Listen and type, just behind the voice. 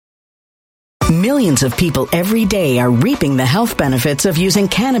Millions of people every day are reaping the health benefits of using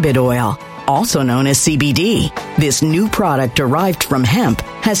cannabis oil, also known as CBD. This new product derived from hemp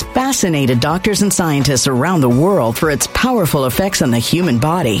has fascinated doctors and scientists around the world for its powerful effects on the human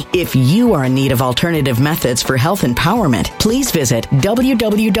body. If you are in need of alternative methods for health empowerment, please visit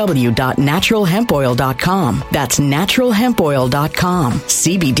www.naturalhempoil.com. That's naturalhempoil.com.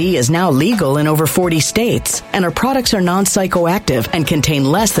 CBD is now legal in over 40 states, and our products are non-psychoactive and contain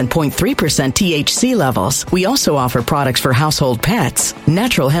less than 0.3% THC levels. We also offer products for household pets.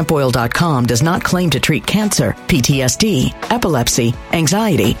 Naturalhempoil.com does not claim to treat cancer, PTSD, epilepsy,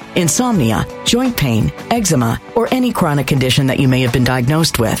 anxiety, insomnia, joint pain, eczema, or any chronic condition that you may have been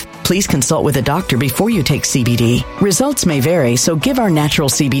diagnosed with. Please consult with a doctor before you take CBD. Results may vary, so give our natural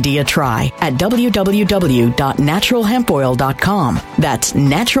CBD a try at www.naturalhempoil.com. That's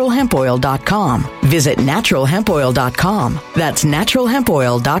naturalhempoil.com. Visit naturalhempoil.com. That's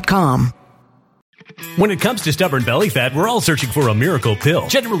naturalhempoil.com. When it comes to stubborn belly fat, we're all searching for a miracle pill.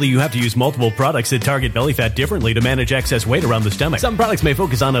 Generally, you have to use multiple products that target belly fat differently to manage excess weight around the stomach. Some products may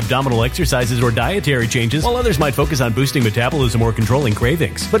focus on abdominal exercises or dietary changes, while others might focus on boosting metabolism or controlling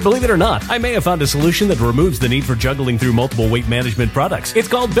cravings. But believe it or not, I may have found a solution that removes the need for juggling through multiple weight management products. It's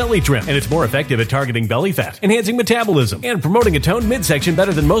called Belly Trim, and it's more effective at targeting belly fat, enhancing metabolism, and promoting a toned midsection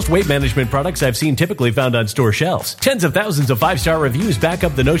better than most weight management products I've seen typically found on store shelves. Tens of thousands of 5-star reviews back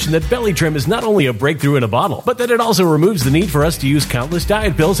up the notion that Belly Trim is not only a breakthrough in a bottle, but that it also removes the need for us to use countless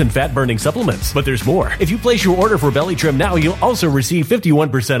diet pills and fat-burning supplements. But there's more. If you place your order for Belly Trim now, you'll also receive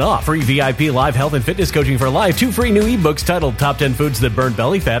 51% off, free VIP live health and fitness coaching for life, 2 free new ebooks titled Top 10 Foods That Burn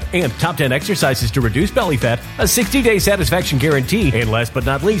Belly Fat and Top 10 Exercises to Reduce Belly Fat, a 60-day satisfaction guarantee, and last but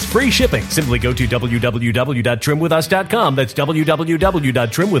not least, free shipping. Simply go to www.trimwithus.com. That's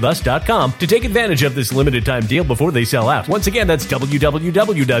www.trimwithus.com to take advantage of this limited time deal before they sell out. Once again, that's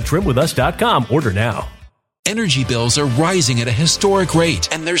www.trimwithus.com. Order now. Energy bills are rising at a historic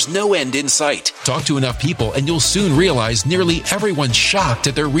rate, and there's no end in sight. Talk to enough people, and you'll soon realize nearly everyone's shocked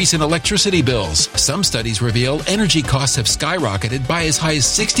at their recent electricity bills. Some studies reveal energy costs have skyrocketed by as high as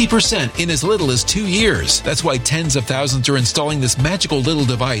 60% in as little as 2 years. That's why tens of thousands are installing this magical little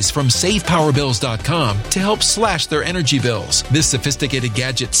device from SavePowerBills.com to help slash their energy bills. This sophisticated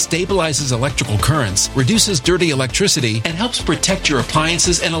gadget stabilizes electrical currents, reduces dirty electricity, and helps protect your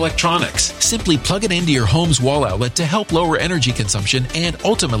appliances and electronics. Simply plug it into your home's wall outlet to help lower energy consumption and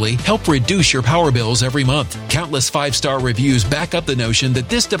ultimately help reduce your power bills every month. Countless 5-star reviews back up the notion that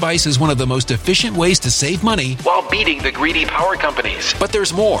this device is one of the most efficient ways to save money while beating the greedy power companies. But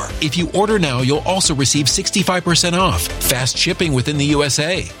there's more. If you order now, you'll also receive 65% off, fast shipping within the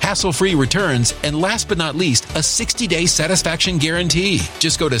USA, hassle-free returns, and last but not least, a 60-day satisfaction guarantee.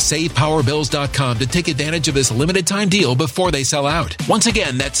 Just go to SavePowerBills.com to take advantage of this limited time deal before they sell out. Once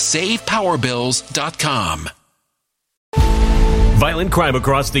again, that's SavePowerBills.com. Violent crime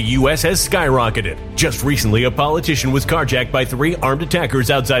across the U.S. has skyrocketed. Just recently, a politician was carjacked by 3 armed attackers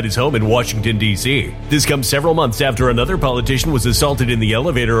outside his home in Washington, D.C. This comes several months after another politician was assaulted in the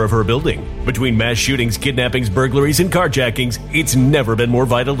elevator of her building. Between mass shootings, kidnappings, burglaries, and carjackings, it's never been more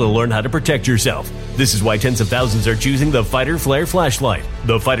vital to learn how to protect yourself. This is why tens of thousands are choosing the Fighter Flare flashlight.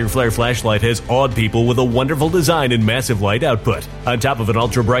 The Fighter Flare flashlight has awed people with a wonderful design and massive light output. On top of an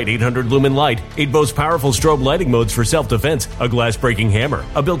ultra-bright 800-lumen light, it boasts powerful strobe lighting modes for self-defense, a glass-breaking hammer,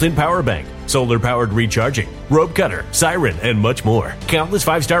 a built-in power bank, solar-powered recharging, rope cutter, siren, and much more. Countless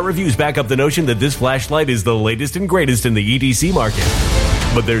 5-star reviews back up the notion that this flashlight is the latest and greatest in the EDC market.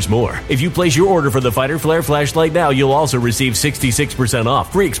 But there's more. If you place your order for the Fighter Flare flashlight now, you'll also receive 66%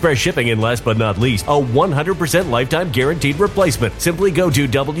 off, free express shipping, and last but not least, a 100% lifetime guaranteed replacement. Simply go to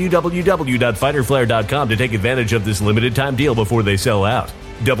www.fighterflare.com to take advantage of this limited time deal before they sell out.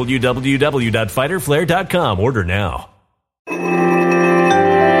 www.fighterflare.com. Order now.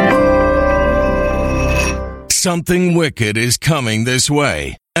 Something wicked is coming this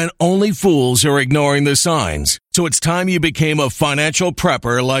way, and only fools are ignoring the signs. So it's time you became a financial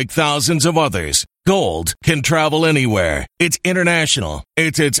prepper like thousands of others. Gold can travel anywhere. It's international.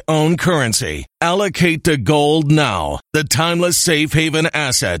 It's its own currency. Allocate to gold now, the timeless safe haven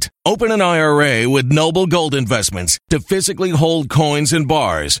asset. Open an IRA with Noble Gold Investments to physically hold coins and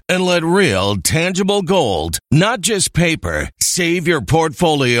bars and let real, tangible gold, not just paper, Save your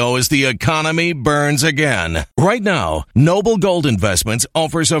portfolio as the economy burns again. Right now, Noble Gold Investments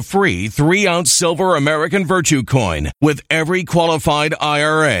offers a free 3-ounce silver American Virtue coin with every qualified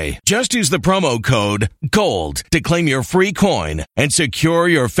IRA. Just use the promo code GOLD to claim your free coin and secure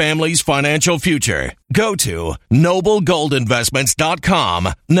your family's financial future. Go to noblegoldinvestments.com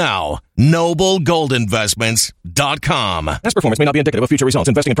now. noblegoldinvestments.com. Past performance may not be indicative of future results.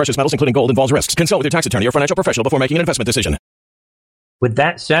 Investing in precious metals, including gold, involves risks. Consult with your tax attorney or financial professional before making an investment decision. With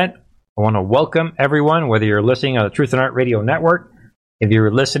that said, I want to welcome everyone, whether you're listening on the Truth and Art Radio Network, if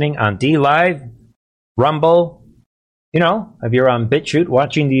you're listening on D-Live, Rumble, if you're on BitChute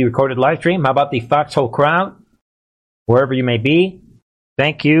watching the recorded live stream, how about the Foxhole crowd, wherever you may be,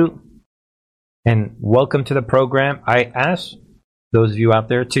 thank you, and welcome to the program. I ask those of you out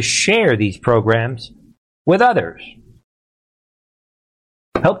there to share these programs with others.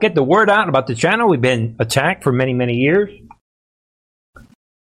 Help get the word out about the channel. We've been attacked for many, many years.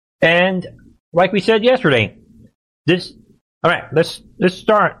 And like we said yesterday, let's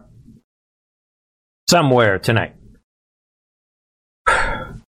start somewhere tonight.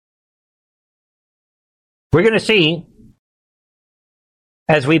 We're going to see,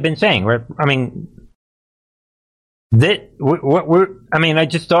 as we've been saying, I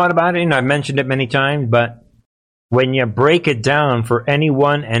just thought about it, and I've mentioned it many times, but when you break it down for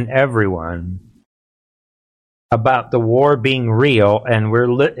anyone and everyone about the war being real, and we're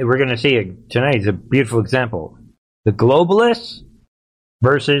going to see it tonight is a beautiful example. The globalists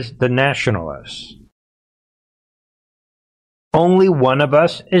versus the nationalists. Only one of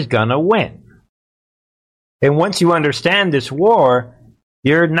us is going to win. And once you understand this war,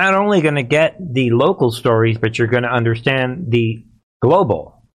 you're not only going to get the local stories, but you're going to understand the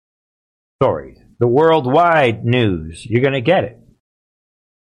global stories, the worldwide news. You're going to get it.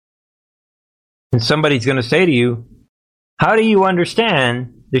 And somebody's going to say to you, how do you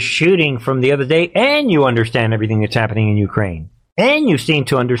understand the shooting from the other day? And you understand everything that's happening in Ukraine. And you seem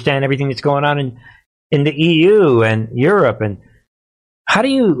to understand everything that's going on in the EU and Europe. And how do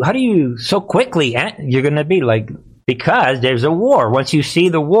you so quickly, you're going to be like, because there's a war. Once you see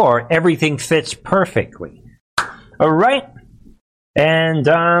the war, everything fits perfectly. All right? And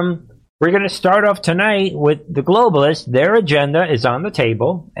we're going to start off tonight with the globalists. Their agenda is on the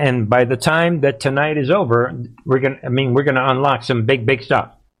table, and by the time that tonight is over, we're going to unlock some big, big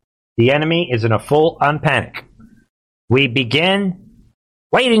stuff. The enemy is in a full-on panic. We begin,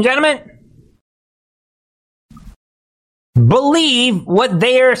 ladies and gentlemen, believe what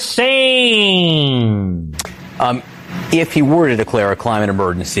they are saying. If he were to declare a climate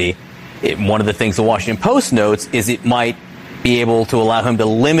emergency, one of the things the Washington Post notes is it might be able to allow him to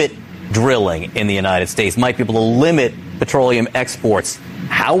limit drilling in the United States, might be able to limit petroleum exports.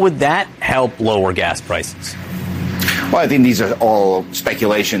 How would that help lower gas prices? Well, I think these are all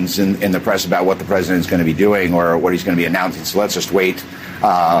speculations in the press about what the president is going to be doing or what he's going to be announcing. So let's just wait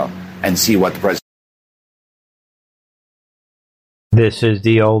and see what the president. This is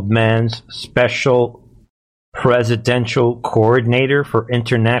the old man's special presidential coordinator for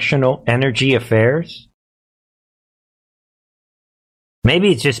international energy affairs.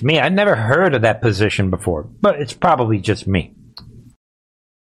 Maybe it's just me. I've never heard of that position before, but it's probably just me.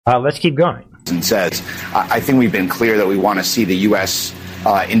 Let's keep going. Says, I think we've been clear that we want to see the U.S.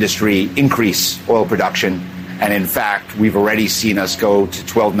 Industry increase oil production. And in fact, we've already seen us go to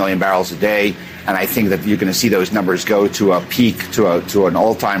 12 million barrels a day. And I think that you're going to see those numbers go to a peak, to an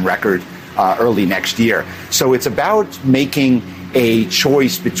all-time record early next year. So it's about making a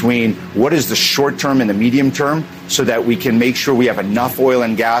choice between what is the short term and the medium term so that we can make sure we have enough oil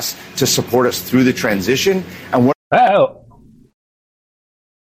and gas to support us through the transition. And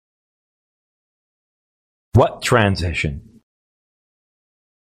what transition?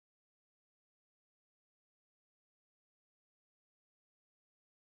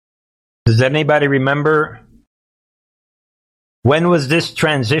 Does anybody remember when was this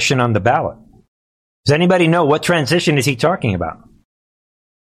transition on the ballot? Does anybody know what transition is he talking about?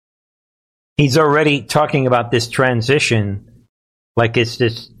 He's already talking about this transition like it's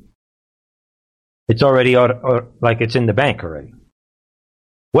already like it's in the bank already.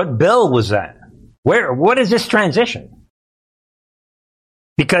 What bill was that? What is this transition?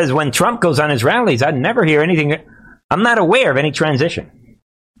 Because when Trump goes on his rallies, I never hear anything. I'm not aware of any transition.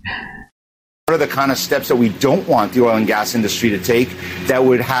 What are the kind of steps that we don't want the oil and gas industry to take that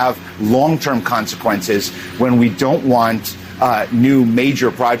would have long-term consequences when we don't want new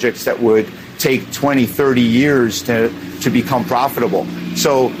major projects that would take 20, 30 years to become profitable?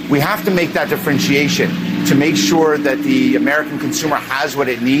 So we have to make that differentiation. to make sure that the American consumer has what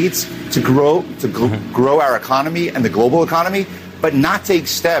it needs to grow our economy and the global economy, but not take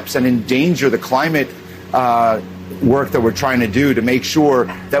steps and endanger the climate work that we're trying to do to make sure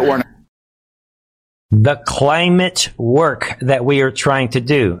that we're not. The climate work that we are trying to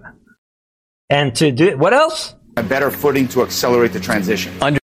do. And to do what else? A better footing to accelerate the transition.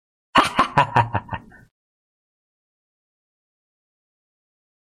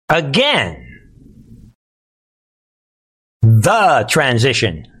 Again, the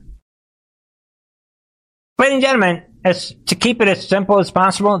transition. Ladies and gentlemen, to keep it as simple as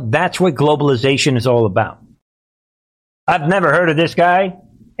possible, that's what globalization is all about. I've never heard of this guy,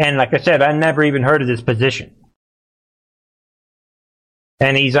 and like I said, I never even heard of this position.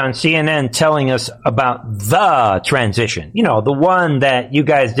 And he's on CNN telling us about the transition. You know, the one that you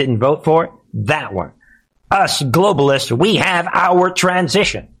guys didn't vote for, that one. Us globalists, we have our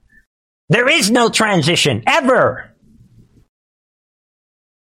transition. There is no transition, ever.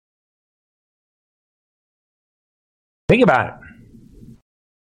 Think about it.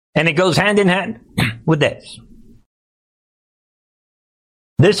 And it goes hand in hand with this.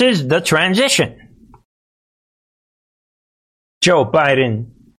 This is the transition. Joe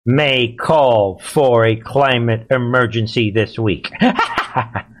Biden may call for a climate emergency this week.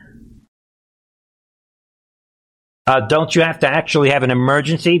 Don't you have to actually have an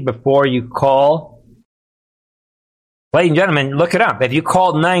emergency before you call? Ladies and gentlemen, look it up. If you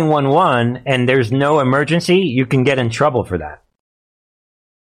call 911 and there's no emergency, you can get in trouble for that.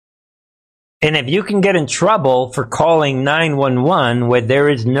 And if you can get in trouble for calling 911 where there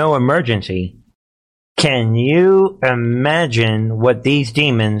is no emergency, can you imagine what these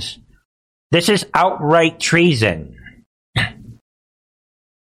demons... This is outright treason.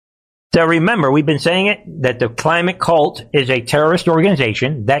 So remember, we've been saying it, that the climate cult is a terrorist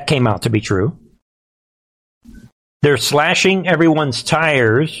organization. That came out to be true. They're slashing everyone's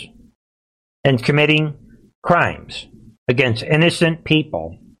tires and committing crimes against innocent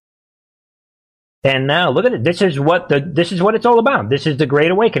people. And now, look at it. This is what it's all about. This is the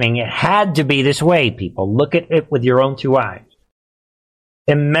Great Awakening. It had to be this way, people. Look at it with your own two eyes.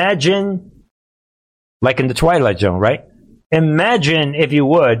 Imagine, like in the Twilight Zone, right? Imagine, if you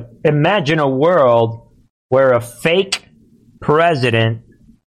would, imagine a world where a fake president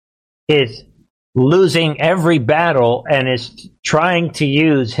is losing every battle and is trying to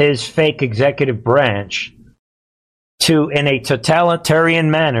use his fake executive branch to, in a totalitarian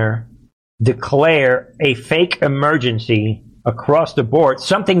manner, declare a fake emergency across the board,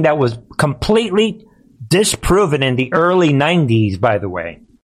 something that was completely disproven in the early 90s, by the way.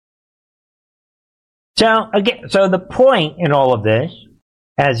 So again, so the point in all of this,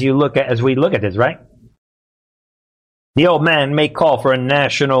 as we look at this, right? The old man may call for a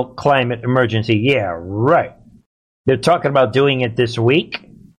national climate emergency. Yeah, right. They're talking about doing it this week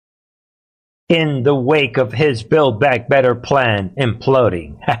in the wake of his Build Back Better plan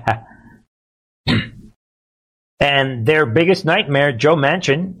imploding. And their biggest nightmare, Joe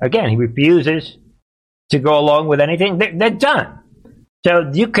Manchin, again, he refuses to go along with anything. They're done.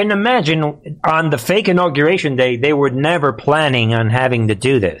 So you can imagine on the fake inauguration day, they were never planning on having to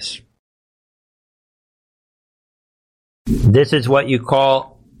do this. This is what you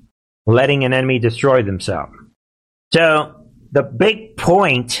call letting an enemy destroy themselves. So the big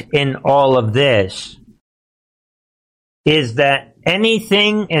point in all of this is that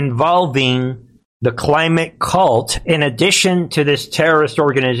anything involving the climate cult, in addition to this terrorist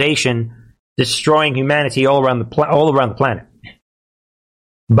organization destroying humanity all around the planet.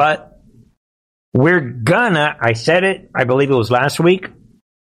 But we're gonna, I said it, I believe it was last week,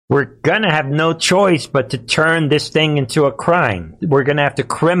 we're gonna have no choice but to turn this thing into a crime. We're gonna have to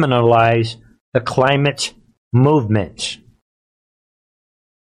criminalize the climate movement.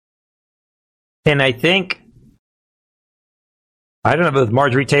 And I think, I don't know if it was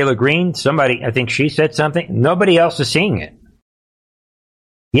Marjorie Taylor Greene, somebody, I think she said something. Nobody else is seeing it.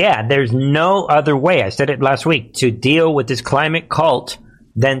 Yeah, there's no other way, I said it last week, to deal with this climate cult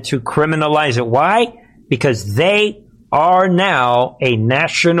than to criminalize it. Why? Because they are now a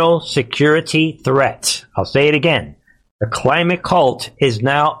national security threat. I'll say it again. The climate cult is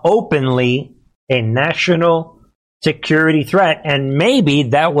now openly a national security threat, and maybe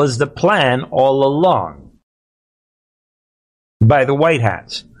that was the plan all along by the White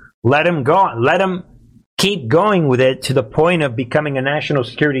Hats. Let them go. Let them keep going with it to the point of becoming a national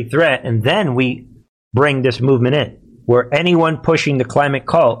security threat, and then we bring this movement in, where anyone pushing the climate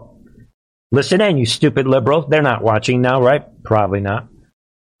cult, listen in, you stupid liberals. They're not watching now, right? Probably not.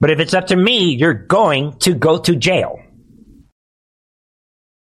 But if it's up to me, you're going to go to jail.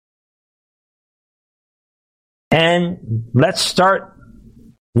 And let's start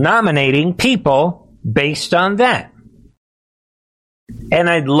nominating people based on that. And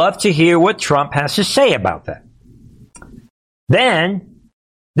I'd love to hear what Trump has to say about that. Then,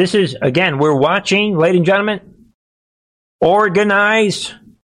 this is, again, we're watching, ladies and gentlemen, organized,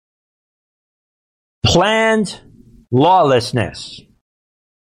 planned lawlessness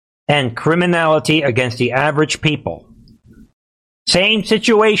and criminality against the average people. Same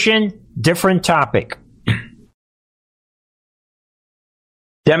situation, different topic.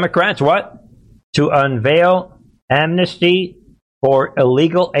 Democrats, what? To unveil amnesty for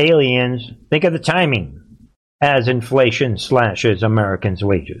illegal aliens. Think of the timing as inflation slashes Americans'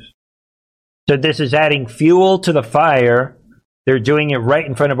 wages. So this is adding fuel to the fire. They're doing it right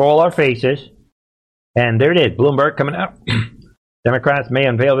in front of all our faces. And there it is, Bloomberg coming out. Democrats may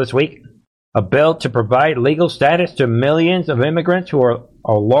unveil this week a bill to provide legal status to millions of immigrants who are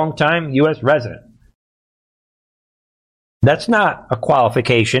a long-time U.S. resident. That's not a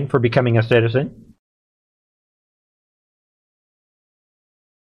qualification for becoming a citizen.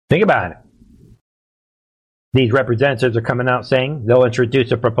 Think about it. These representatives are coming out saying they'll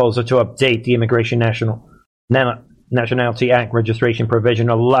introduce a proposal to update the Immigration Nationality Act registration provision,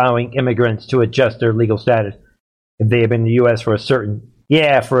 allowing immigrants to adjust their legal status if they have been in the U.S. for a certain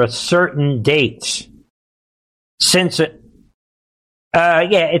date. Since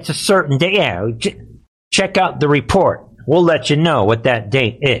it's a certain date. Yeah, check out the report. We'll let you know what that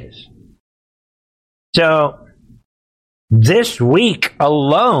date is. So, this week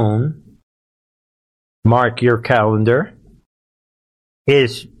alone, mark your calendar,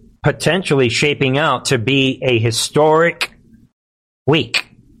 is potentially shaping out to be a historic week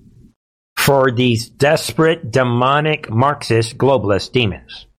for these desperate, demonic, Marxist, globalist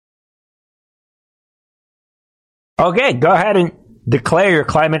demons. Okay, go ahead and declare your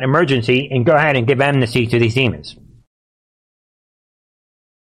climate emergency and go ahead and give amnesty to these demons.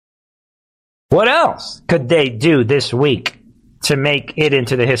 What else could they do this week to make it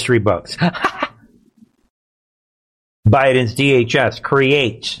into the history books? Biden's DHS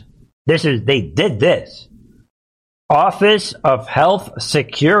creates, they did this. Office of Health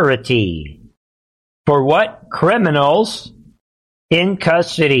Security. For what? Criminals in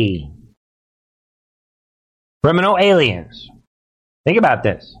custody. Criminal aliens. Think about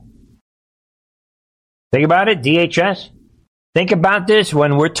this. Think about it, DHS. Think about this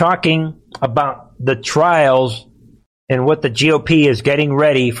when we're talking about the trials and what the GOP is getting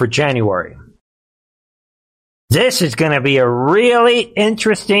ready for January. This is going to be a really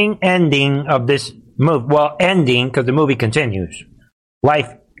interesting ending of this movie. Well, ending because the movie continues.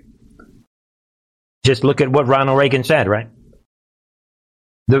 Life. Just look at what Ronald Reagan said, right?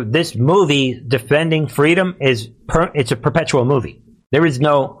 This movie, Defending Freedom, it's a perpetual movie. There is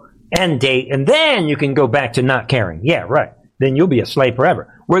no end date, and then you can go back to not caring. Yeah, right. Then you'll be a slave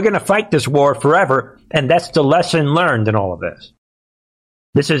forever. We're going to fight this war forever, and that's the lesson learned in all of this.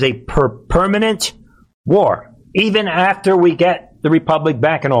 This is a permanent war, even after we get the republic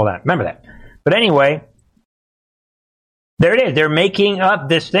back and all that. Remember that. But anyway, there it is. They're making up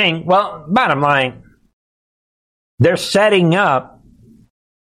this thing. Well, bottom line, they're setting up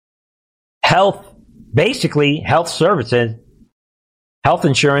health services, health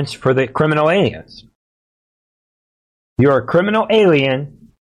insurance for the criminal aliens. You're a criminal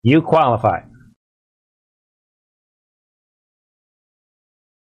alien, you qualify.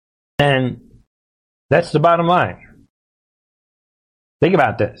 And that's the bottom line. Think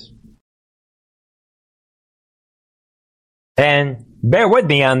about this. And bear with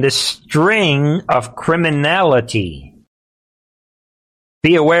me on this string of criminality.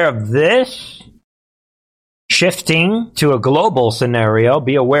 Be aware of this. Shifting to a global scenario,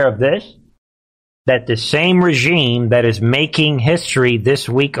 be aware of this. That the same regime that is making history this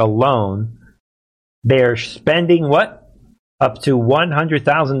week alone, they're spending what? Up to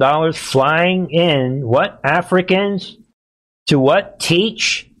 $100,000 flying in what? Africans to what?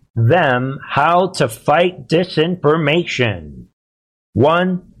 Teach them how to fight disinformation.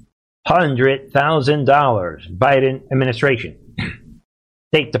 $100,000. Biden administration.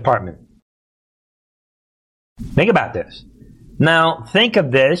 State Department. Think about this. Now, think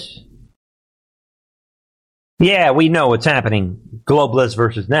of this. Yeah, we know what's happening, globalist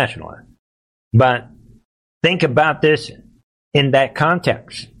versus nationalist. But think about this in that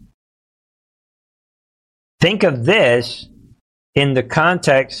context. Think of this in the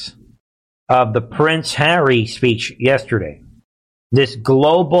context of the Prince Harry speech yesterday. This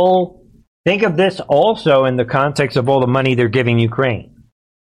global, think of this also in the context of all the money they're giving Ukraine.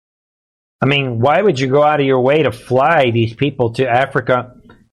 I mean, why would you go out of your way to fly these people to Africa?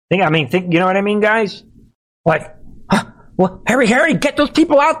 You know what I mean, guys? Like, well, Harry, get those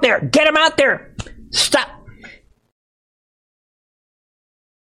people out there. Get them out there. Stop.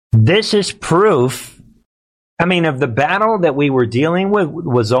 This is proof. I mean, if the battle that we were dealing with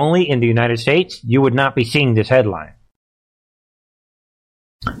was only in the United States, you would not be seeing this headline.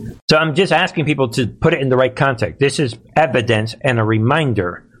 So I'm just asking people to put it in the right context. This is evidence and a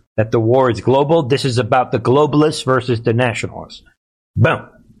reminder that the war is global. This is about the globalists versus the nationalists. Boom.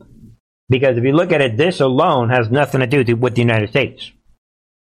 Because if you look at it, this alone has nothing to do with the United States.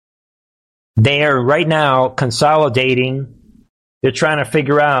 They are right now consolidating. They're trying to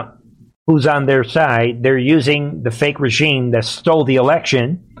figure out who's on their side. They're using the fake regime that stole the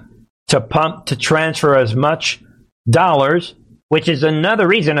election to transfer as much dollars, which is another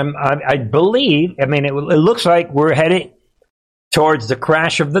reason I believe, I mean, it looks like we're headed towards the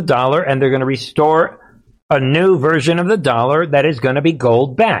crash of the dollar, and they're going to restore a new version of the dollar that is going to be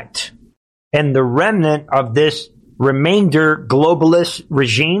gold-backed. And the remnant of this remainder globalist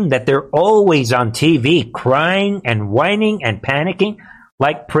regime that they're always on TV crying and whining and panicking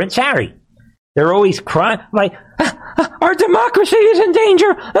like Prince Harry. They're always crying like, our democracy is in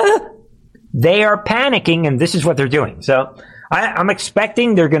danger. They are panicking, and this is what they're doing. So I'm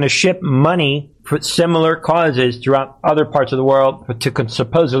expecting they're going to ship money for similar causes throughout other parts of the world to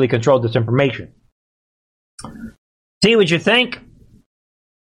supposedly control disinformation. See what you think?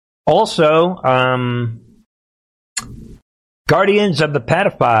 Also, Guardians of the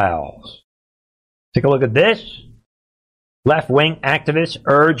Pedophiles. Take a look at this. Left-wing activists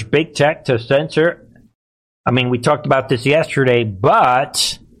urge big tech to censor. I mean, we talked about this yesterday,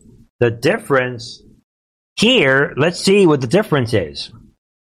 but the difference here, let's see what the difference is.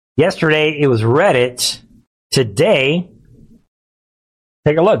 Yesterday, it was Reddit. Today,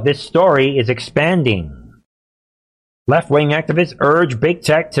 take a look. This story is expanding. Left-wing activists urge big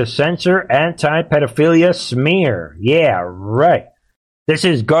tech to censor anti-pedophilia smear. Yeah, right. This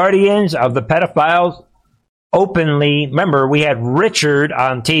is Guardians of the Pedophiles openly. Remember, we had Richard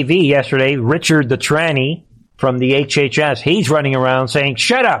on TV yesterday, Richard the tranny from the HHS. He's running around saying,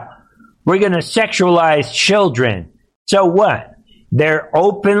 shut up. We're going to sexualize children. So what? They're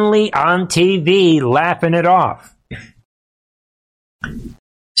openly on TV laughing it off.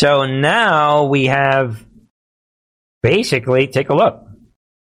 So now we have basically, take a look.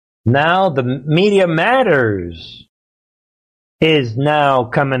 Now the Media Matters is now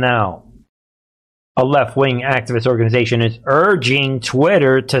coming out. A left-wing activist organization is urging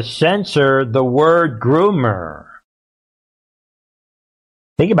Twitter to censor the word groomer.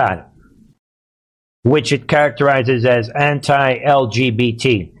 Think about it. Which it characterizes as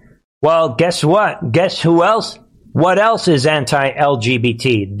anti-LGBT. Well, guess what? Guess who else? What else is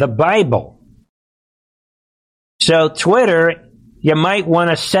anti-LGBT? The Bible. So Twitter, you might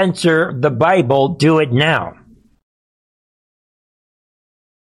want to censor the Bible. Do it now.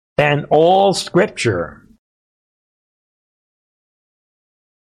 And all scripture.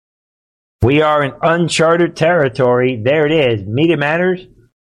 We are in uncharted territory. There it is. Media Matters.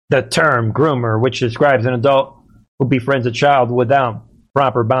 The term groomer, which describes an adult who befriends a child without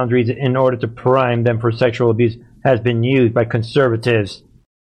proper boundaries in order to prime them for sexual abuse, has been used by conservatives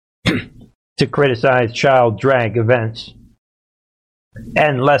to criticize child drag events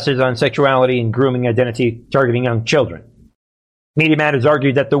and lessons on sexuality and grooming identity targeting young children. Media Matters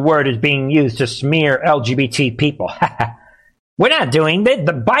argued that the word is being used to smear LGBT people. We're not doing that.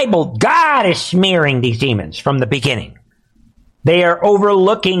 The Bible, God is smearing these demons from the beginning. They are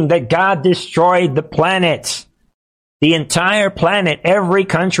overlooking that God destroyed the planet. The entire planet, every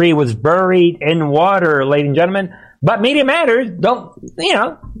country was buried in water, ladies and gentlemen. But Media Matters don't,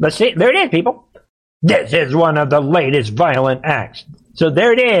 let's see, there it is, people. This is one of the latest violent acts. So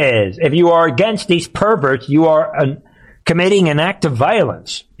there it is. If you are against these perverts, you are committing an act of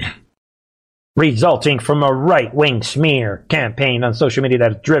violence resulting from a right-wing smear campaign on social media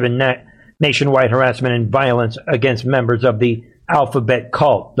that has driven nationwide harassment and violence against members of the alphabet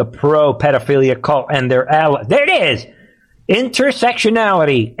cult, the pro-pedophilia cult, and their allies. There it is!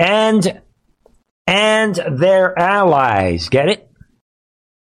 Intersectionality and their allies. Get it?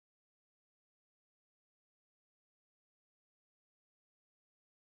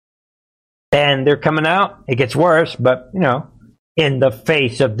 And they're coming out. It gets worse, but, in the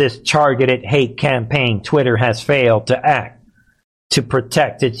face of this targeted hate campaign, Twitter has failed to act to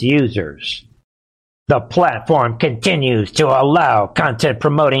protect its users. The platform continues to allow content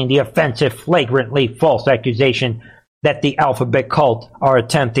promoting the offensive, flagrantly false accusation that the alphabet cult are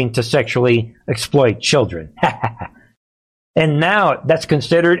attempting to sexually exploit children. And now that's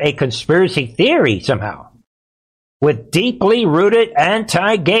considered a conspiracy theory somehow. with deeply rooted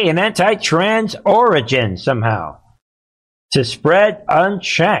anti-gay and anti-trans origins somehow to spread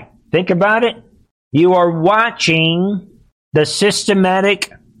unchecked. Think about it. You are watching the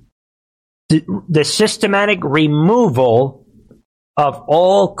systematic removal of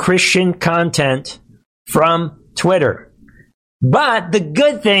all Christian content from Twitter. But the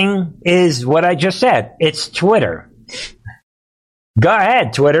good thing is what I just said. It's Twitter. Go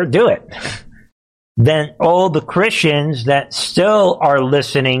ahead, Twitter, do it. Then all the Christians that still are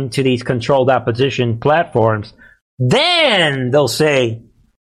listening to these controlled opposition platforms, then they'll say,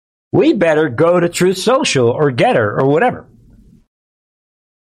 we better go to Truth Social or Getter or whatever.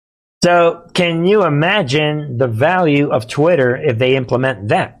 So can you imagine the value of Twitter if they implement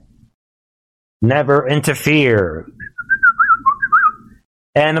that? Never interfere.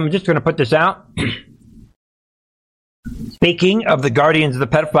 And I'm just going to put this out. Speaking of the guardians of the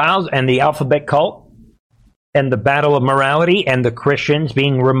pedophiles and the alphabet cult and the battle of morality and the Christians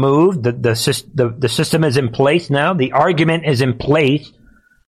being removed, the system is in place now. The argument is in place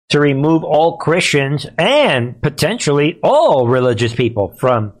to remove all Christians and potentially all religious people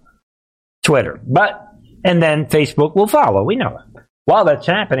from Twitter. And then Facebook will follow. We know it. While that's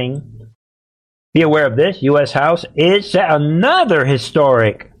happening, be aware of this. U.S. House is set another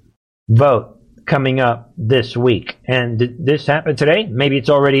historic vote coming up this week. And did this happen today? Maybe it's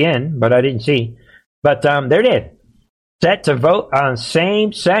already in, but I didn't see. But there it is. Set to vote on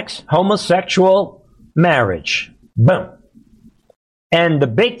same-sex homosexual marriage. Boom. And the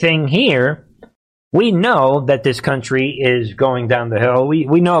big thing here, we know that this country is going down the hill.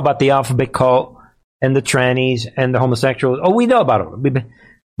 We know about the alphabet cult and the trannies and the homosexuals. Oh, we know about it.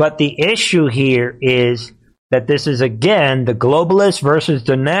 But the issue here is that this is, again, the globalists versus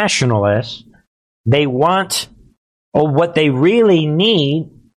the nationalists. They want, or what they really need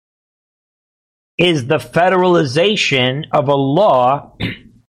is the federalization of a law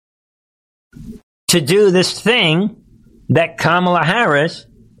to do this thing that Kamala Harris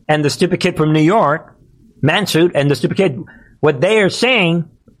and the stupid kid from New York, Mansut, and the stupid kid, what they are saying,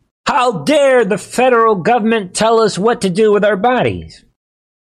 how dare the federal government tell us what to do with our bodies?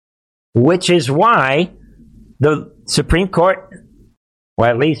 Which is why the Supreme Court, or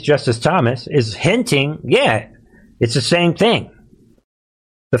at least Justice Thomas, is hinting, yeah, it's the same thing.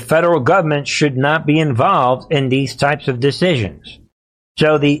 The federal government should not be involved in these types of decisions.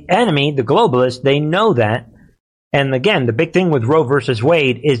 So the enemy, the globalists, they know that. And again, the big thing with Roe versus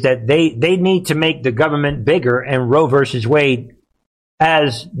Wade is that they need to make the government bigger, and Roe versus Wade,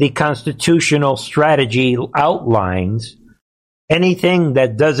 as the constitutional strategy outlines, anything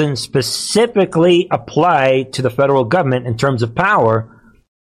that doesn't specifically apply to the federal government in terms of power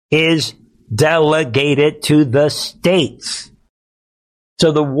is delegated to the states.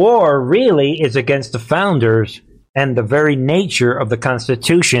 So the war really is against the founders and the very nature of the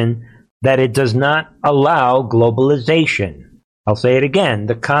Constitution, that it does not allow globalization. I'll say it again.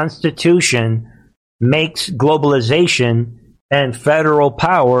 The Constitution makes globalization and federal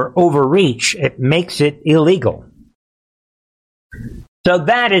power overreach. It makes it illegal. So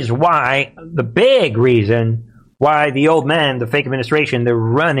that is why, the big reason why the old man, the fake administration, they're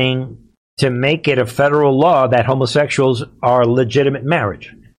running to make it a federal law that homosexuals are legitimate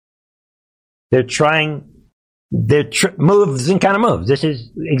marriage. They're trying, moves and kind of moves. This is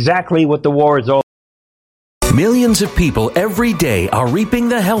exactly what the war is all about. Millions of people every day are reaping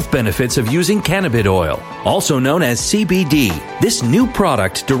the health benefits of using cannabis oil, also known as CBD. This new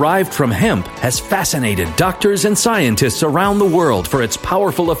product derived from hemp has fascinated doctors and scientists around the world for its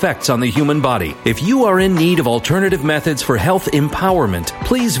powerful effects on the human body. If you are in need of alternative methods for health empowerment,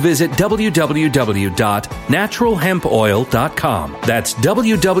 please visit www.naturalhempoil.com. That's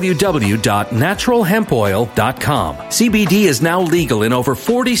www.naturalhempoil.com. CBD is now legal in over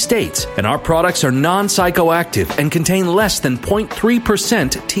 40 states, and our products are non-psychoactive and contain less than 0.3%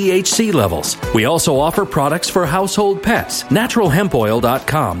 THC levels. We also offer products for household pets.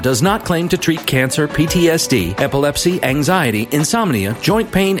 NaturalHempOil.com does not claim to treat cancer, PTSD, epilepsy, anxiety, insomnia,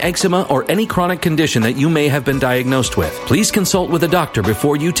 joint pain, eczema, or any chronic condition that you may have been diagnosed with. Please consult with a doctor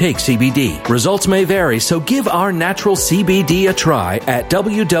before you take CBD. Results may vary, so give our natural CBD a try at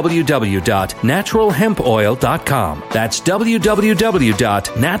www.naturalhempoil.com. That's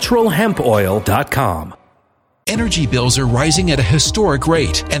www.naturalhempoil.com. Energy bills are rising at a historic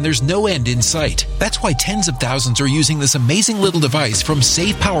rate, and there's no end in sight. That's why tens of thousands are using this amazing little device from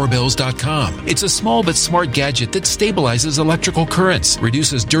SavePowerBills.com. It's a small but smart gadget that stabilizes electrical currents,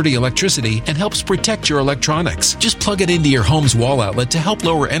 reduces dirty electricity, and helps protect your electronics. Just plug it into your home's wall outlet to help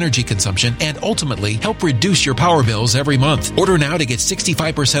lower energy consumption and ultimately help reduce your power bills every month. Order now to get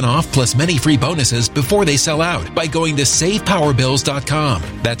 65% off plus many free bonuses before they sell out by going to SavePowerBills.com.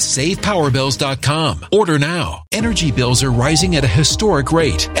 That's SavePowerBills.com. Order now. Energy bills are rising at a historic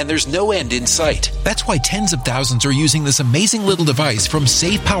rate, and there's no end in sight. That's why tens of thousands are using this amazing little device from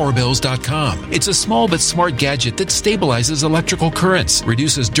SavePowerBills.com. It's a small but smart gadget that stabilizes electrical currents,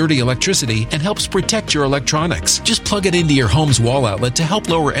 reduces dirty electricity, and helps protect your electronics. Just plug it into your home's wall outlet to help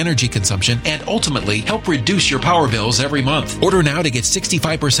lower energy consumption and ultimately help reduce your power bills every month. Order now to get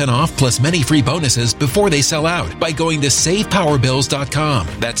 65% off plus many free bonuses before they sell out by going to SavePowerBills.com.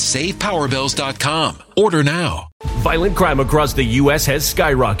 That's SavePowerBills.com. Order now. Violent crime across the U.S. has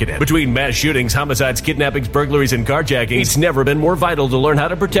skyrocketed. Between mass shootings, homicides, kidnappings, burglaries, and carjackings, it's never been more vital to learn how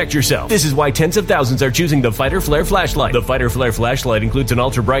to protect yourself. This is why tens of thousands are choosing the Fighter Flare flashlight. The Fighter Flare flashlight includes an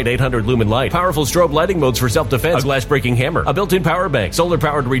ultra-bright 800 lumen light, powerful strobe lighting modes for self-defense, a glass-breaking hammer, a built-in power bank,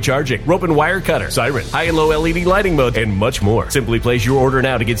 solar-powered recharging, rope and wire cutter, siren, high and low LED lighting mode, and much more. Simply place your order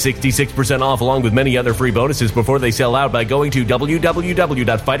now to get 66% off along with many other free bonuses before they sell out by going to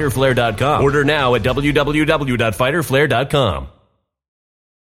www.fighterflare.com. Order now at www.fighterflare.com.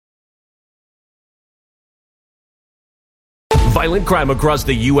 Violent crime across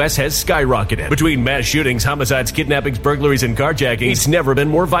the U.S. has skyrocketed. Between mass shootings, homicides, kidnappings, burglaries, and carjackings, it's never been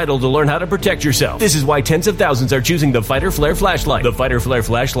more vital to learn how to protect yourself. This is why tens of thousands are choosing the Fighter Flare flashlight. The Fighter Flare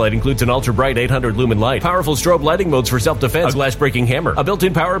flashlight includes an ultra-bright 800 lumen light, powerful strobe lighting modes for self-defense, a glass-breaking hammer, a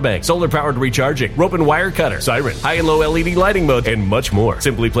built-in power bank, solar-powered recharging, rope and wire cutter, siren, high and low LED lighting mode, and much more.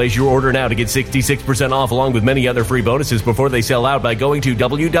 Simply place your order now to get 66% off along with many other free bonuses before they sell out by going to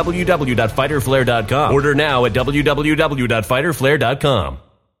www.fighterflare.com. Order now at www.fighterflare.com.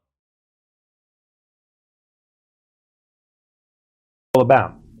 All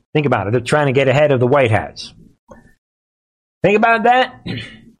about. Think about it. They're trying to get ahead of the white hats. Think about that.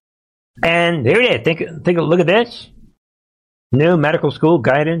 And there it is. Look at this. New medical school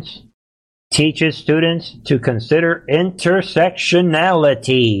guidance teaches students to consider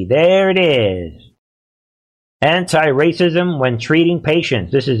intersectionality. There it is. Anti-racism when treating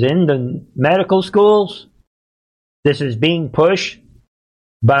patients. This is in the medical schools. This is being pushed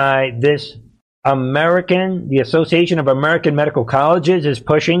by this the Association of American Medical Colleges is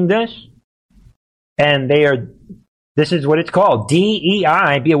pushing this. And this is what it's called,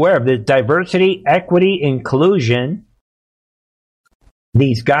 DEI. Be aware of this: diversity, equity, inclusion.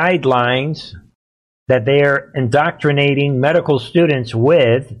 These guidelines that they are indoctrinating medical students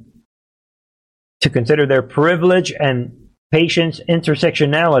with to consider their privilege and patients'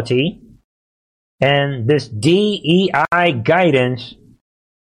 intersectionality. And this DEI guidance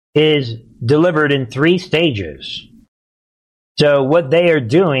is delivered in 3 stages. So what they are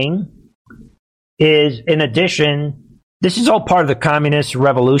doing is, in addition, this is all part of the communist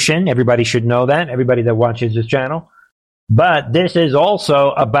revolution. Everybody should know that, everybody that watches this channel. But this is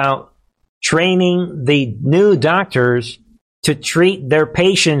also about training the new doctors to treat their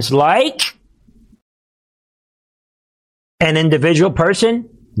patients like an individual person?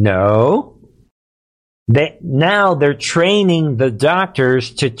 No. Now they're training the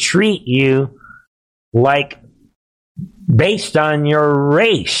doctors to treat you like based on your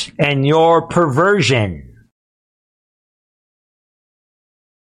race and your perversion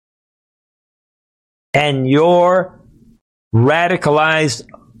and your radicalized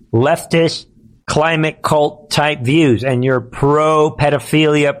leftist climate cult type views and your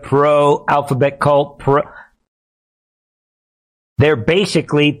pro-pedophilia, pro-alphabet cult, they're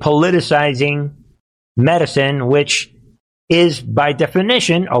basically politicizing medicine, which is by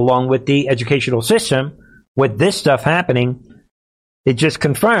definition, along with the educational system, with this stuff happening, it just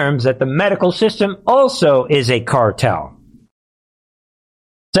confirms that the medical system also is a cartel.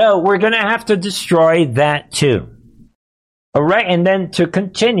 So we're going to have to destroy that too. All right, and then to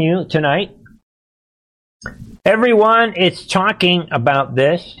continue tonight, everyone is talking about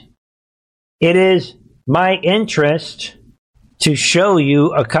this. It is my interest to show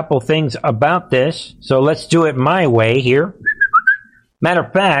you a couple things about this. So let's do it my way here. Matter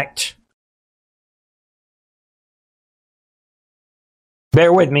of fact,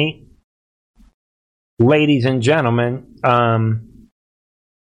 bear with me, ladies and gentlemen. A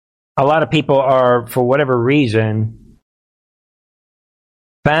lot of people are, for whatever reason,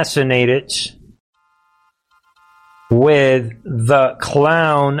 fascinated with the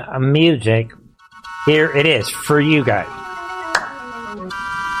clown music Here it is for you guys.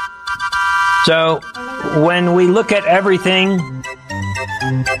 So, when we look at everything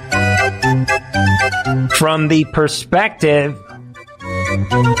from the perspective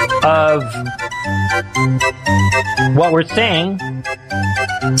of what we're saying,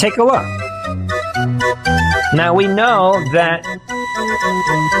 take a look. Now, we know that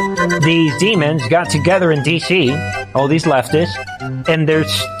these demons got together in D.C., all these leftists, and they're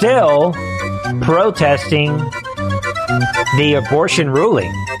still protesting the abortion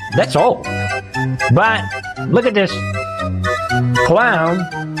ruling. That's old. But look at this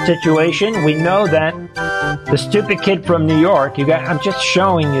clown situation. We know that the stupid kid from New York, I'm just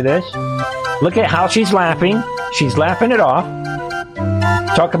showing you this. Look at how she's laughing. She's laughing it off.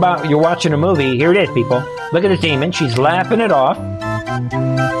 Talk about you're watching a movie. Here it is, people. Look at this demon. She's laughing it off.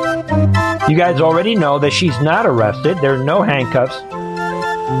 You guys already know that she's not arrested. There are no handcuffs.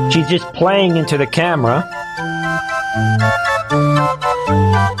 She's just playing into the camera.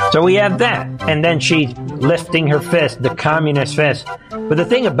 So we have that. And then she's lifting her fist, the communist fist. But the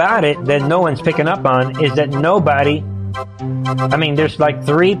thing about it that no one's picking up on is that nobody, there's like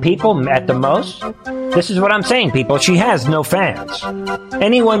 3 people at the most. This is what I'm saying, people. She has no fans.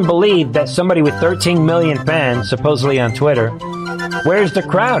 Anyone believe that somebody with 13 million fans, supposedly on Twitter, where's the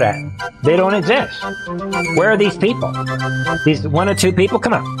crowd at? They don't exist. Where are these people? These 1 or 2 people?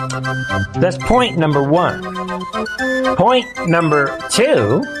 Come on. That's point number 1. Point number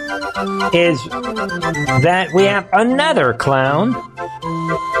 2 is that we have another clown.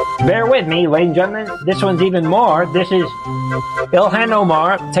 Bear with me, ladies and gentlemen. This one's even more. This is Ilhan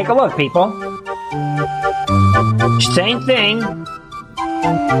Omar. Take a look, people. Same thing.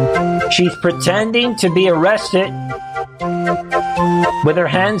 She's pretending to be arrested with her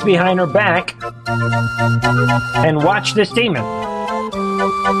hands behind her back. And watch this demon.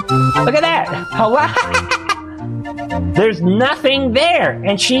 Look at that. Hello. There's nothing there,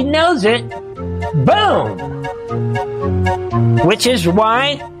 and she knows it. Boom! Which is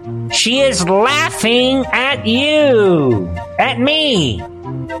why she is laughing at you, at me.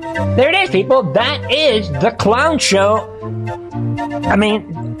 There it is, people. That is the clown show.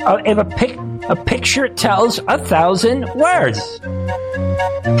 If a picture tells 1,000 words.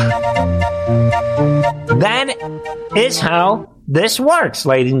 That is how this works,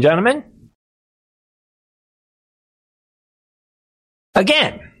 ladies and gentlemen.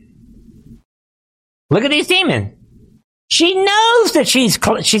 Again, look at these demons. She knows that she's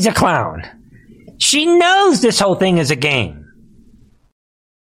a clown. She knows this whole thing is a game.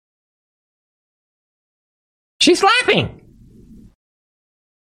 She's laughing.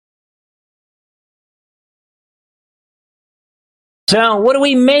 So, what do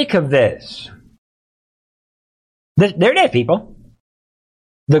we make of this? There it is, people.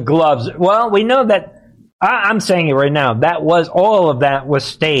 The gloves. Well, we know that. I'm saying it right now. All of that was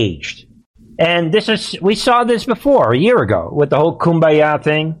staged. And we saw this before, a year ago, with the whole Kumbaya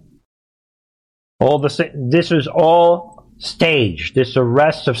thing. This was all staged. This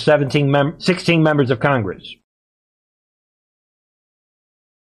arrest of 16 members of Congress.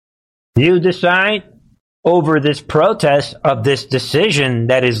 You decide over this protest of this decision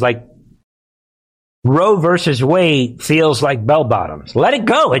that is like Roe versus Wade feels like bell bottoms. Let it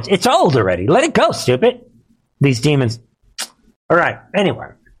go. It's old already. Let it go, stupid. These demons. All right. Anyway.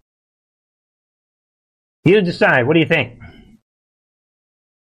 You decide. What do you think?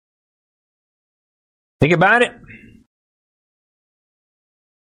 Think about it.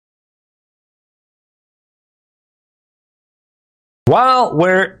 While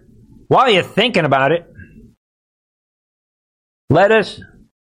you're thinking about it, let us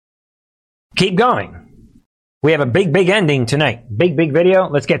keep going. We have a big ending tonight. Big video.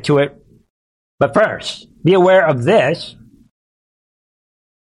 Let's get to it. But first, be aware of this.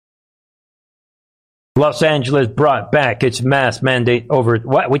 Los Angeles brought back its mask mandate over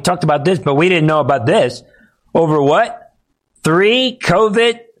what? We talked about this, but we didn't know about this. Over what? 3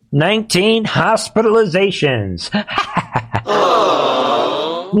 COVID-19 hospitalizations.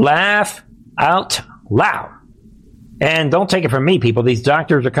 Laugh out loud. And don't take it from me, people. These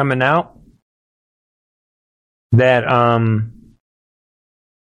doctors are coming out that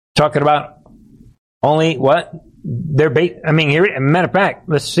talking about only what? Here, matter of fact,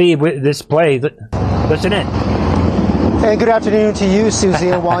 let's see this play. Listen in. And good afternoon to you, Susie.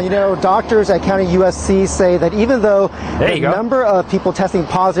 And while, doctors at County USC say that even though the number of people testing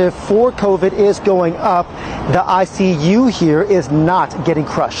positive for COVID is going up, the ICU here is not getting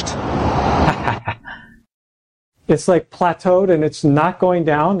crushed. It's like plateaued and it's not going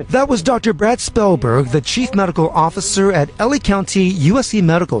down. That was Dr. Brad Spellberg, the Chief Medical Officer at LA County USC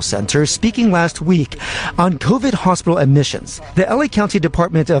Medical Center, speaking last week on COVID hospital admissions. The LA County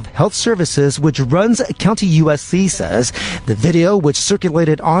Department of Health Services, which runs County USC, says the video, which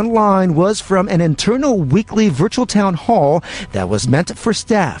circulated online, was from an internal weekly virtual town hall that was meant for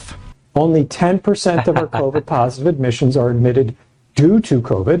staff. Only 10% of our COVID positive admissions are admitted due to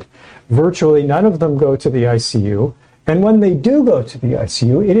COVID. Virtually none of them go to the ICU. And when they do go to the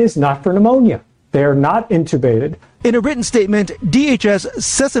ICU, it is not for pneumonia. They are not intubated. In a written statement, DHS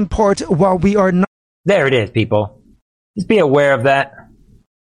says in part, while we are not... There it is, people. Just be aware of that.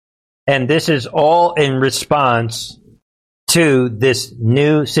 And this is all in response to this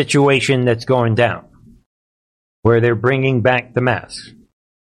new situation that's going down, where they're bringing back the masks.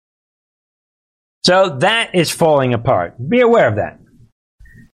 So that is falling apart. Be aware of that.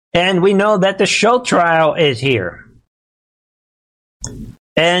 And we know that the show trial is here.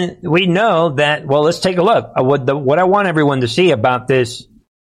 And we know that, well, let's take a look. What I want everyone to see about this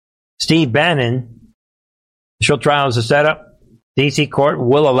Steve Bannon, the show trial is a setup. D.C. court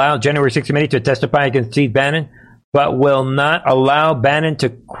will allow January 6th committee to testify against Steve Bannon, but will not allow Bannon to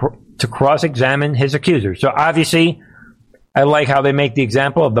cross-examine his accusers. So obviously, I like how they make the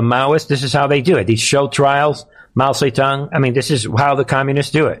example of the Maoists. This is how they do it. These show trials, Mao Zedong. I mean, this is how the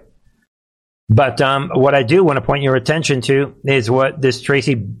communists do it. But what I do want to point your attention to is what this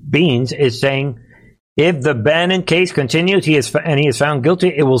Tracy Beans is saying. If the Bannon case continues, he is found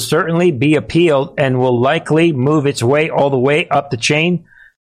guilty, it will certainly be appealed and will likely move its way all the way up the chain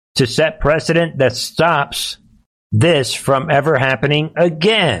to set precedent that stops this from ever happening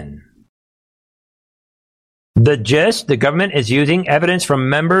again. The gist, the government is using evidence from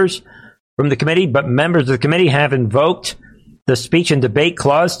members from the committee, but members of the committee have invoked the speech and debate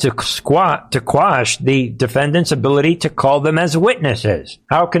clause to quash the defendant's ability to call them as witnesses.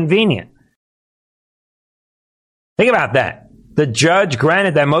 How convenient. Think about that. The judge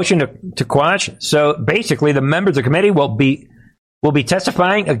granted that motion to quash, so basically the members of the committee will be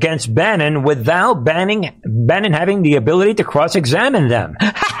testifying against Bannon without Bannon having the ability to cross-examine them.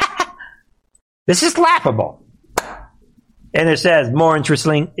 This is laughable. And it says, more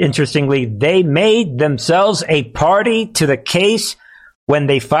interestingly, they made themselves a party to the case when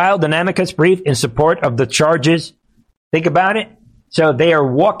they filed an amicus brief in support of the charges. Think about it. So they are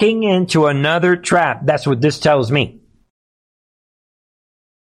walking into another trap. That's what this tells me.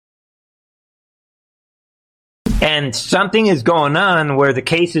 And something is going on where the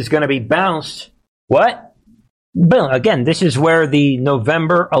case is going to be bounced. What? Boom. Again, this is where the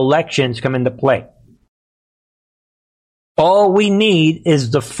November elections come into play. All we need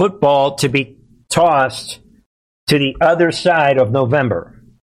is the football to be tossed to the other side of November.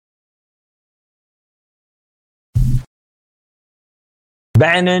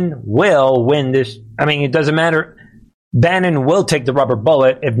 Bannon will win this. I mean, it doesn't matter. Bannon will take the rubber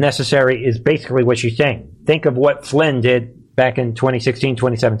bullet if necessary, is basically what she's saying. Think of what Flynn did back in 2016,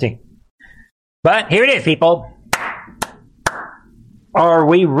 2017. But here it is, people. Are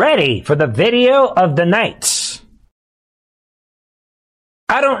we ready for the video of the night?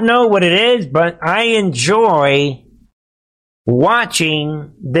 I don't know what it is, but I enjoy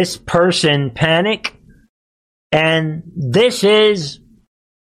watching this person panic. And this is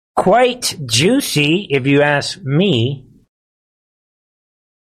quite juicy, if you ask me.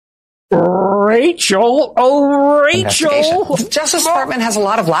 Rachel, Rachel. The Justice Department has a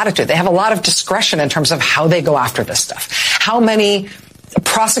lot of latitude. They have a lot of discretion in terms of how they go after this stuff. How many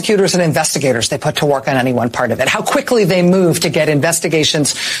prosecutors and investigators they put to work on any one part of it. How quickly they move to get investigations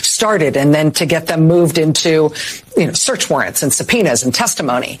started and then to get them moved into, search warrants and subpoenas and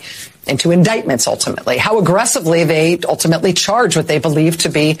testimony, into indictments ultimately. How aggressively they ultimately charge what they believe to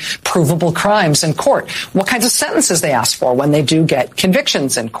be provable crimes in court. What kinds of sentences they ask for when they do get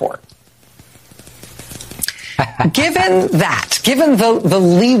convictions in court. Given the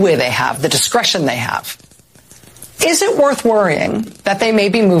leeway they have, the discretion they have, is it worth worrying that they may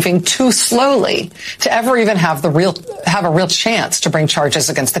be moving too slowly to ever even have a real chance to bring charges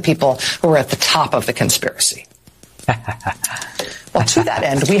against the people who are at the top of the conspiracy? Well, to that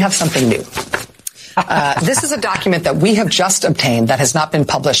end, we have something new. This is a document that we have just obtained that has not been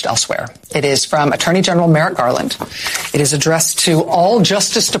published elsewhere. It is from Attorney General Merrick Garland. It is addressed to all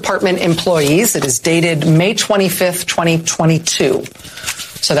Justice Department employees. It is dated May 25th, 2022.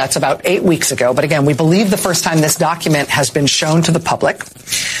 So that's about 8 weeks ago. But again, we believe the first time this document has been shown to the public.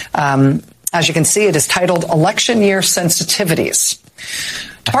 As you can see, it is titled Election Year Sensitivities.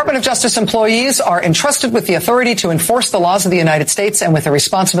 Department of Justice employees are entrusted with the authority to enforce the laws of the United States and with the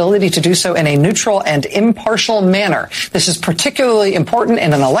responsibility to do so in a neutral and impartial manner. This is particularly important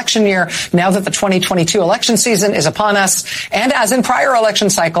in an election year now that the 2022 election season is upon us. And as in prior election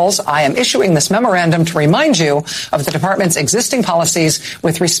cycles, I am issuing this memorandum to remind you of the department's existing policies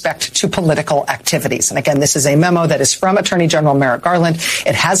with respect to political activities. And again, this is a memo that is from Attorney General Merrick Garland.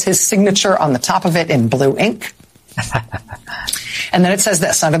 It has his signature on the top of it in blue ink. And then it says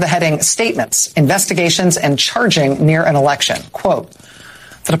this under the heading Statements, Investigations, and Charging Near an Election. Quote,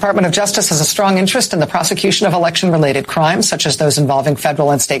 the Department of Justice has a strong interest in the prosecution of election-related crimes, such as those involving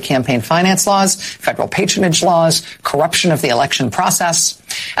federal and state campaign finance laws, federal patronage laws, corruption of the election process.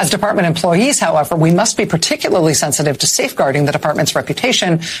 As department employees, however, we must be particularly sensitive to safeguarding the department's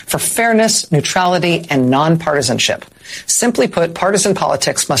reputation for fairness, neutrality, and nonpartisanship. Simply put, partisan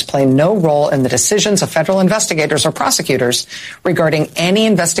politics must play no role in the decisions of federal investigators or prosecutors regarding any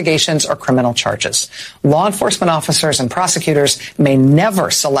investigations or criminal charges. Law enforcement officers and prosecutors may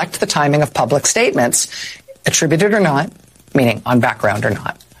never select the timing of public statements, attributed or not, meaning on background or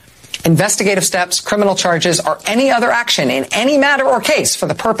not, investigative steps, criminal charges, or any other action in any matter or case for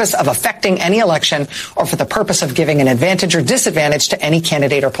the purpose of affecting any election or for the purpose of giving an advantage or disadvantage to any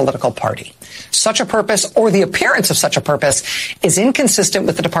candidate or political party. Such a purpose or the appearance of such a purpose is inconsistent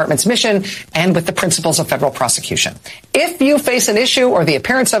with the department's mission and with the principles of federal prosecution. If you face an issue or the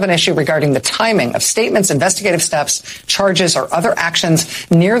appearance of an issue regarding the timing of statements, investigative steps, charges, or other actions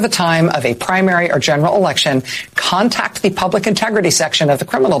near the time of a primary or general election, contact the Public Integrity section of the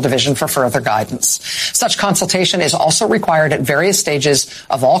Criminal Division for further guidance. Such consultation is also required at various stages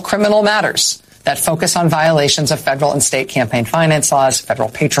of all criminal matters that focus on violations of federal and state campaign finance laws, federal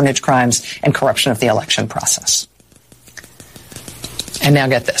patronage crimes, and corruption of the election process. And now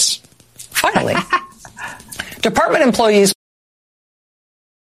get this. Finally, department employees.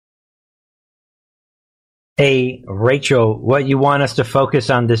 Hey, Rachel, what you want us to focus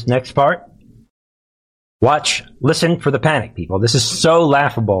on this next part? Watch, listen for the panic, people. This is so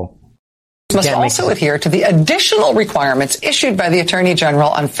laughable. Must also adhere to the additional requirements issued by the Attorney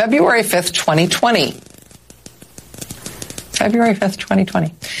General on February 5th, 2020. February 5th,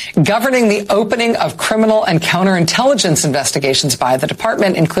 2020. Governing the opening of criminal and counterintelligence investigations by the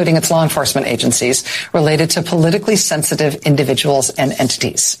department, including its law enforcement agencies, related to politically sensitive individuals and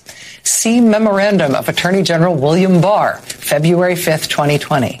entities. See Memorandum of Attorney General William Barr, February 5th,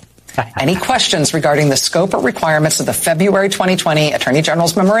 2020. Any questions regarding the scope or requirements of the February 2020 Attorney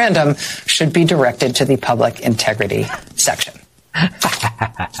General's memorandum should be directed to the Public Integrity section.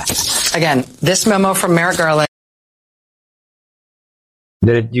 Again, this memo from Merrick Garland.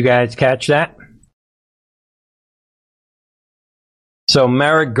 Did you guys catch that? So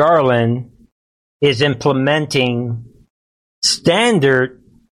Merrick Garland is implementing standard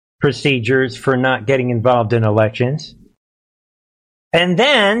procedures for not getting involved in elections. And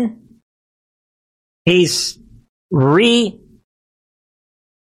then he's renovating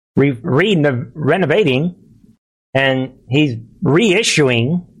and he's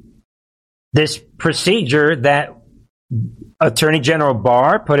reissuing this procedure that Attorney General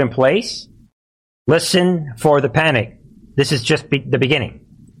Barr put in place. Listen for the panic. This is just the beginning.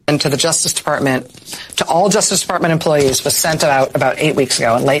 And to the Justice Department, to all Justice Department employees, was sent out about 8 weeks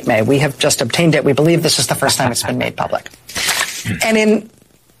ago in late May. We have just obtained it. We believe this is the first time it's been made public. And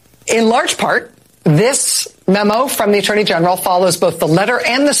in large part, this memo from the Attorney General follows both the letter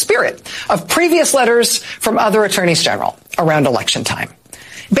and the spirit of previous letters from other attorneys general around election time.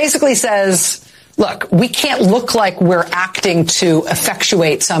 Basically says, look, we can't look like we're acting to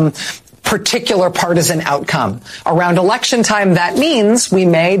effectuate some particular partisan outcome. Around election time, that means we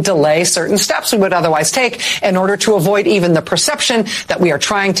may delay certain steps we would otherwise take in order to avoid even the perception that we are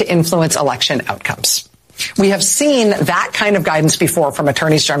trying to influence election outcomes. We have seen that kind of guidance before from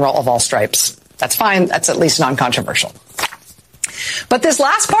attorneys general of all stripes. That's fine. That's at least non-controversial. But this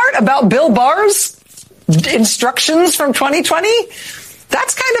last part about Bill Barr's instructions from 2020,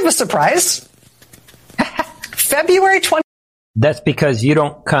 that's kind of a surprise. February 20. That's because you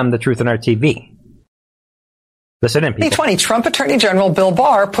don't come the truth on our TV. Listen in, people. 2020, Trump Attorney General Bill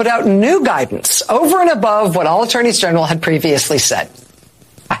Barr put out new guidance over and above what all attorneys general had previously said.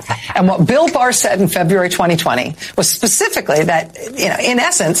 And what Bill Barr said in February 2020 was specifically that, in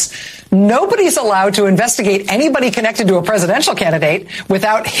essence, nobody's allowed to investigate anybody connected to a presidential candidate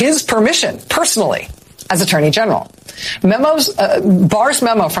without his permission, personally. as Attorney General. Barr's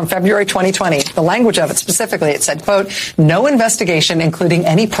memo from February 2020, the language of it specifically, it said, quote, no investigation, including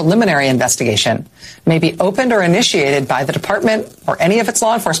any preliminary investigation, may be opened or initiated by the department or any of its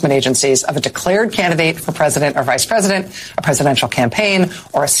law enforcement agencies of a declared candidate for president or vice president, a presidential campaign,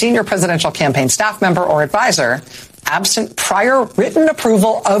 or a senior presidential campaign staff member or advisor, absent prior written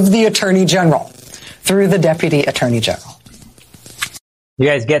approval of the Attorney General through the Deputy Attorney General. You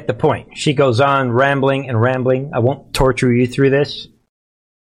guys get the point. She goes on rambling and rambling. I won't torture you through this.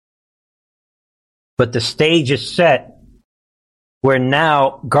 But the stage is set where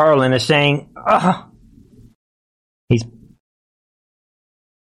now Garland is saying, he's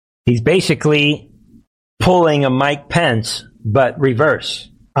basically pulling a Mike Pence, but reverse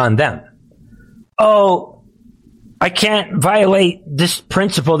on them. Oh, I can't violate this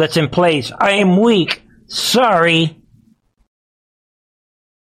principle that's in place. I am weak. Sorry.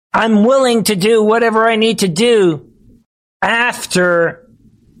 I'm willing to do whatever I need to do after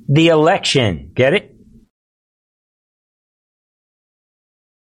the election. Get it?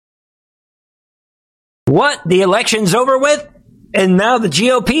 What? The election's over with? And now the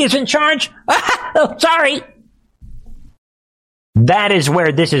GOP is in charge? Oh, sorry. That is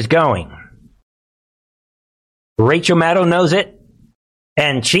where this is going. Rachel Maddow knows it,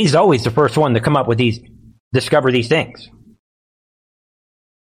 and she's always the first one to come up with discover these things.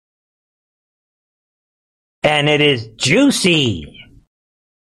 And it is juicy.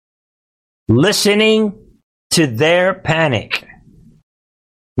 Listening to their panic.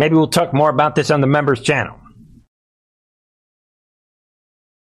 Maybe we'll talk more about this on the members channel.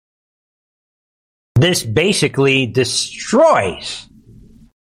 This basically destroys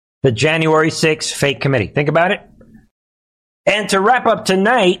the January 6th fake committee. Think about it. And to wrap up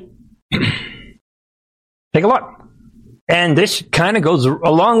tonight, take a look. And this kind of goes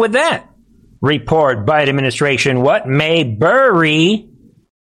along with that. Report Biden administration what may bury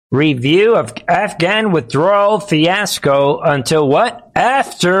review of Afghan withdrawal fiasco until what?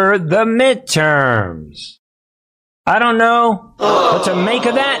 After the midterms. I don't know what to make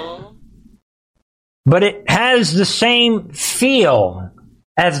of that, but it has the same feel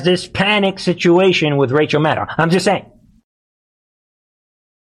as this panic situation with Rachel Maddow. I'm just saying.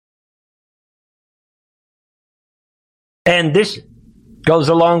 And this goes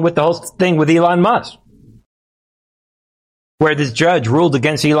along with the whole thing with Elon Musk, where this judge ruled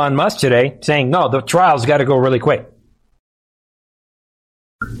against Elon Musk today, saying, no, the trial's got to go really quick.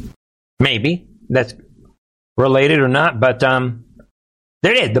 Maybe that's related or not, but there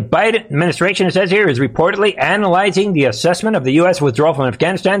it is. The Biden administration, it says here, is reportedly analyzing the assessment of the U.S. withdrawal from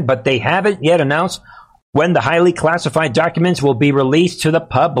Afghanistan, but they haven't yet announced when the highly classified documents will be released to the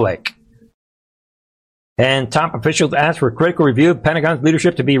public. And top officials asked for a critical review of Pentagon's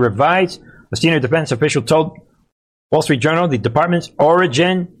leadership to be revised. A senior defense official told Wall Street Journal the department's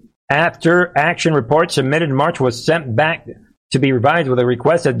origin after action report submitted in March was sent back to be revised with a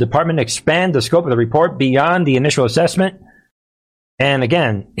request that the department expand the scope of the report beyond the initial assessment. And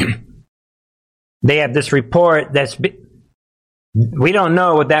again, they have this report we don't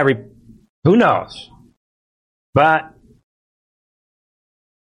know what that who knows? But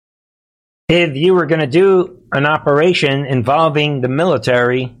if you were going to do an operation involving the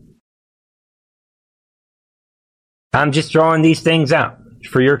military, I'm just throwing these things out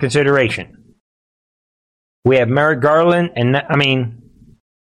for your consideration. We have Merrick Garland, and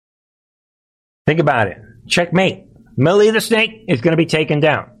think about it. Checkmate. Millie the Snake is going to be taken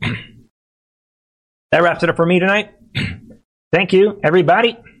down. That wraps it up for me tonight. Thank you,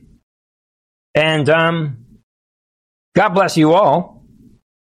 everybody. And God bless you all.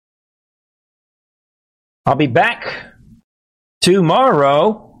 I'll be back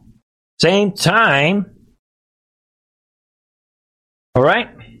tomorrow, same time. All right?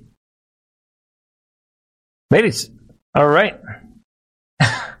 Maybe it's all right.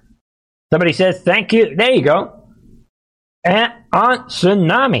 Somebody says thank you. There you go. And Aunt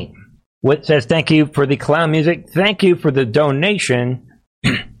Tsunami, which says thank you for the clown music. Thank you for the donation.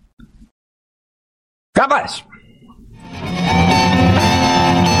 God bless.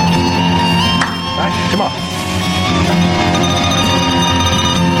 All right, come on.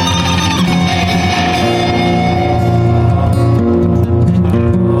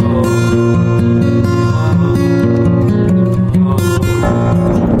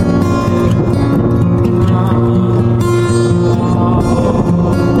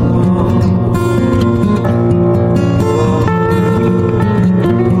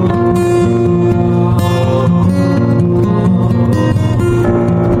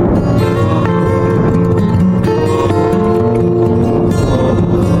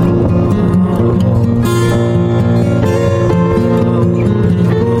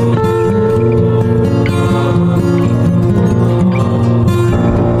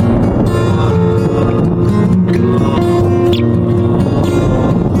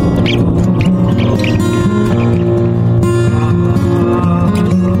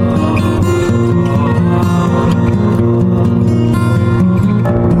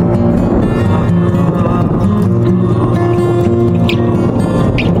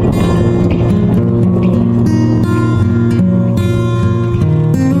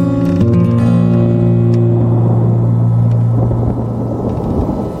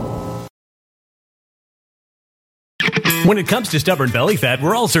 When it comes to stubborn belly fat,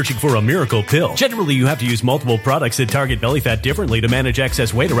 we're all searching for a miracle pill. Generally, you have to use multiple products that target belly fat differently to manage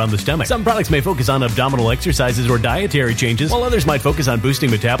excess weight around the stomach. Some products may focus on abdominal exercises or dietary changes, while others might focus on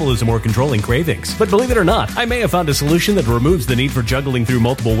boosting metabolism or controlling cravings. But believe it or not, I may have found a solution that removes the need for juggling through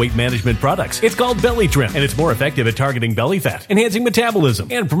multiple weight management products. It's called Belly Trim, and it's more effective at targeting belly fat, enhancing metabolism,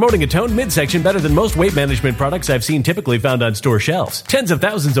 and promoting a toned midsection better than most weight management products I've seen typically found on store shelves. Tens of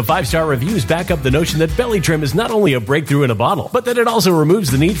thousands of 5-star reviews back up the notion that Belly Trim is not only a breakthrough in a bottle, but that it also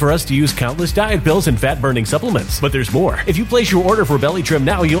removes the need for us to use countless diet pills and fat-burning supplements. But there's more. If you place your order for Belly Trim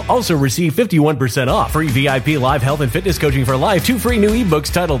now, you'll also receive 51% off, free VIP live health and fitness coaching for life, 2 free new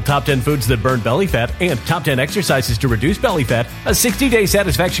ebooks titled Top 10 Foods That Burn Belly Fat and Top 10 Exercises to Reduce Belly Fat, a 60-day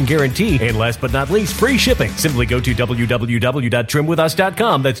satisfaction guarantee, and last but not least, free shipping. Simply go to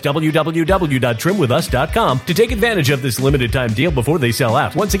www.trimwithus.com. That's www.trimwithus.com to take advantage of this limited time deal before they sell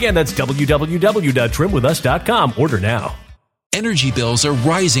out. Once again, that's www.trimwithus.com. Order now. Energy bills are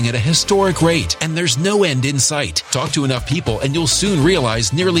rising at a historic rate, and there's no end in sight. Talk to enough people, and you'll soon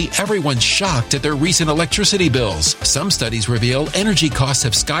realize nearly everyone's shocked at their recent electricity bills. Some studies reveal energy costs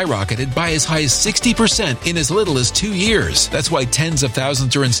have skyrocketed by as high as 60% in as little as 2 years. That's why tens of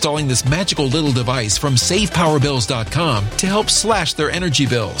thousands are installing this magical little device from SavePowerBills.com to help slash their energy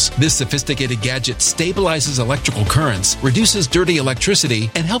bills. This sophisticated gadget stabilizes electrical currents, reduces dirty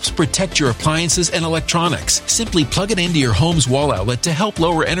electricity, and helps protect your appliances and electronics. Simply plug it into your home's wall outlet to help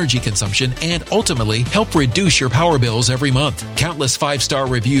lower energy consumption and ultimately help reduce your power bills every month. Countless 5-star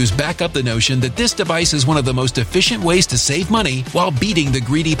reviews back up the notion that this device is one of the most efficient ways to save money while beating the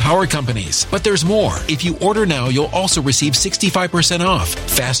greedy power companies. But there's more. If you order now, you'll also receive 65% off,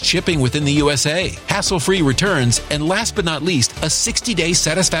 fast shipping within the USA, hassle-free returns, and last but not least, a 60-day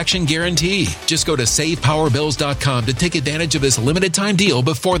satisfaction guarantee. Just go to SavePowerBills.com to take advantage of this limited time deal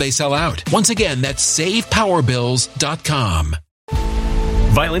before they sell out. Once again, that's SavePowerBills.com.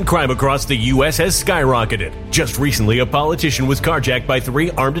 Violent crime across the U.S. has skyrocketed. Just recently, a politician was carjacked by 3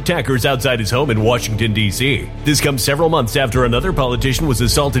 armed attackers outside his home in Washington, D.C. This comes several months after another politician was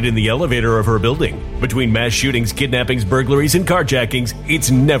assaulted in the elevator of her building. Between mass shootings, kidnappings, burglaries, and carjackings,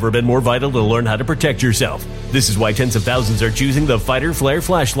 it's never been more vital to learn how to protect yourself. This is why tens of thousands are choosing the Fighter Flare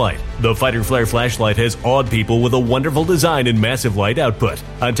flashlight. The Fighter Flare flashlight has awed people with a wonderful design and massive light output.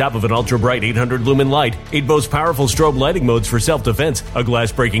 On top of an ultra-bright 800-lumen light, it boasts powerful strobe lighting modes for self-defense, a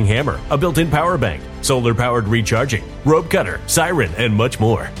glass-breaking hammer, a built-in power bank, solar-powered recharging, rope cutter, siren, and much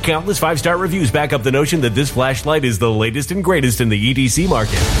more. Countless 5-star reviews back up the notion that this flashlight is the latest and greatest in the EDC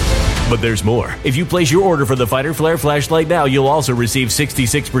market. But there's more. If you place your order for the Fighter Flare flashlight now, you'll also receive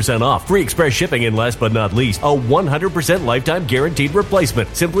 66% off, free express shipping, and last but not least, a 100% lifetime guaranteed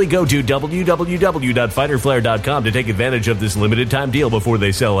replacement. Simply go to www.fighterflare.com to take advantage of this limited time deal before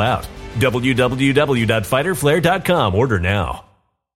they sell out. www.fighterflare.com. Order now.